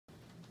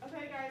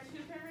who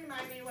can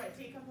remind me what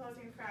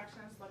decomposing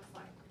fractions looks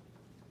like?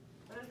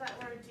 What does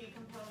that word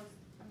decompose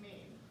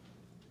mean?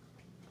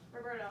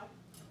 Roberto.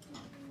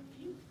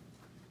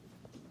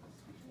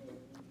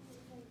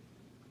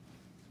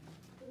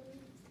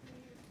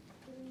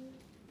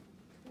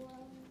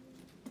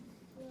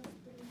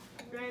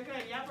 Very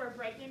good. Yep, we're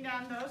breaking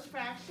down those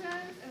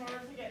fractions in order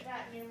to get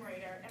that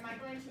numerator. Am I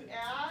going to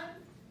add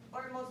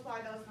or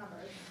multiply those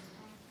numbers?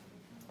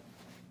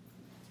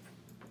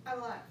 I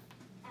what?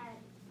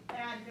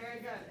 Add,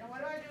 very good. And what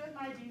do I do with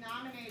my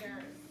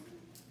denominators?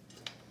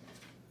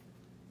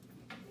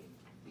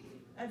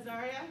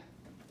 Azaria?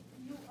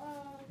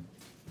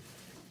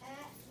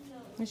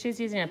 She's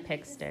using a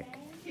pick stick.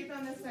 Keep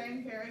them the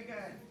same, very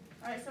good.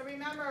 All right, so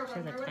remember,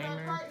 when we're with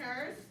our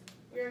partners,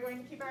 we are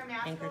going to keep our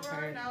mask over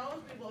our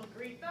nose. We will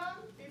greet them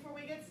before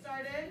we get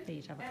started. They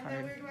each have a and card.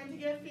 then we're going to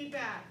give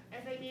feedback.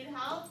 If they need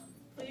help,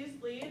 please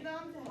lead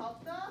them to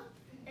help them.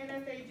 And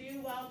if they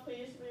do well,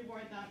 please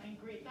reward them and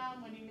greet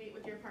them when you meet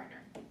with your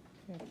partner.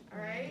 All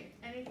right,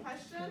 any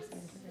questions?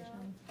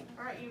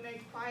 All right, you may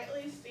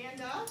quietly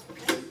stand up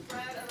and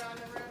spread around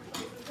the room.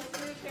 Please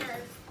take your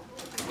chairs.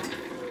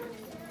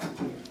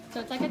 So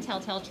it's like a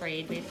telltale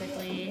trade,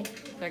 basically.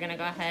 They're going to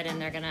go ahead and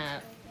they're going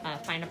to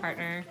find a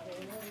partner.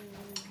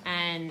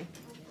 And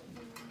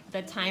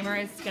the timer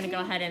is going to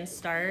go ahead and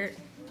start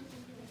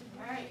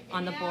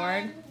on the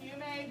board. You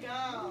may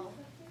go.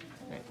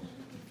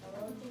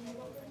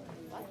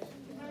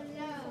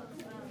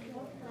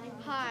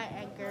 Hi,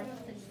 Edgar.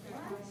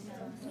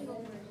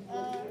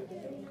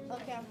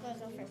 Okay, I'm going to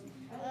go first.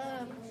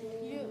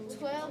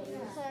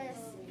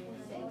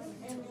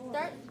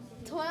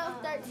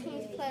 12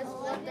 13 plus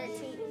 1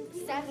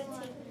 13,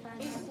 17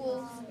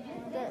 equals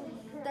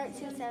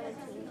 13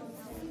 17.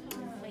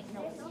 Wait,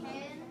 no.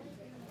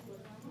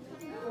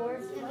 4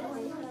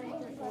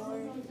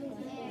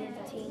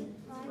 15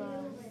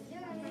 plus.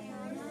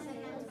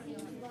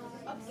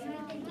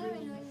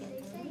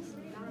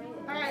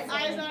 All right,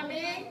 eyes on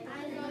me.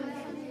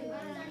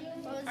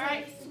 All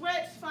right,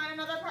 switch. Find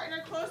another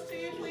partner close to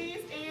you,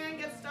 please, and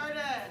get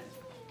started.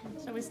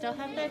 So we still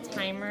have the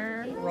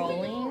timer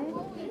rolling.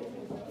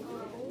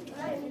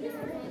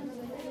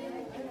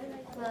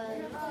 Plus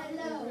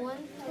 1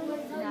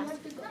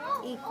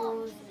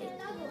 equals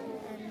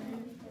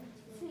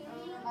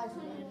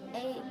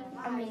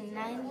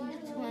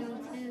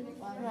 922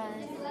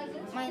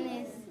 plus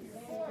minus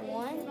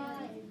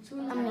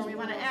 1. We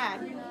want to add.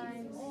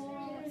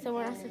 So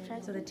we're not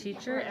subtracting. So the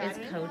teacher is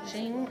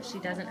coaching. She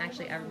doesn't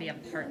actually ever be a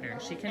partner.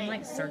 She can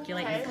like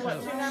circulate and Okay,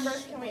 coach. what two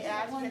numbers can we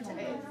add to get to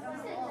 8?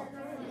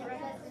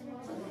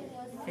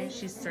 Okay,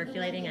 she's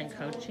circulating and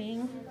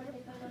coaching.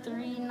 3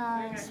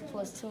 9s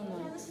plus 2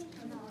 9s.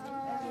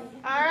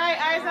 All right,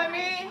 eyes on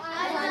me.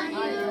 Eyes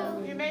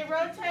on you. You may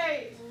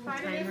rotate.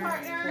 Find a new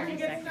partner and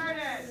get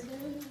started.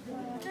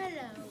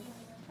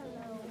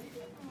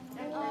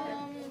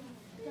 Hello.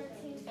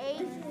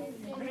 8.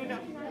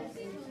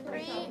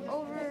 3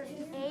 over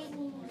 8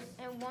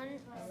 and 1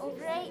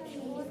 over 8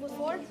 equals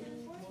 4.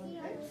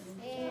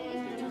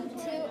 And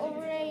 2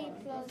 over 8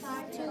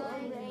 plus 2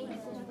 over 8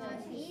 equals 4.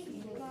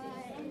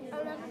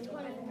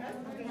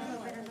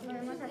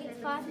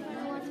 5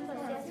 21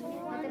 plus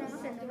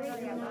 6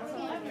 plus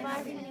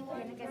 20.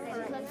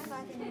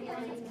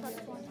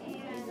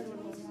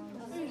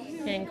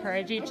 Okay,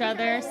 encourage each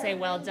other. Say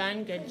well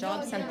done, good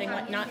job, something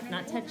like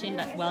not touching,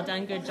 but well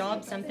done, good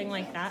job, something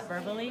like that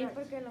verbally.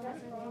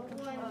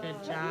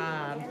 Good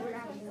job.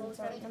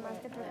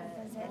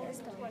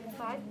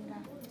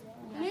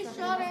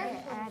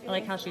 I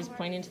like how she's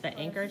pointing to the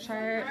anchor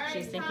chart.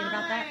 She's thinking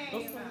about that.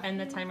 Oh, and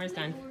the timer's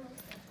done.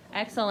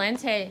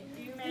 Excelente.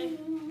 You may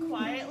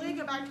quietly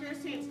go back to your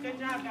seats. Good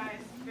job, guys.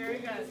 Very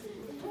good.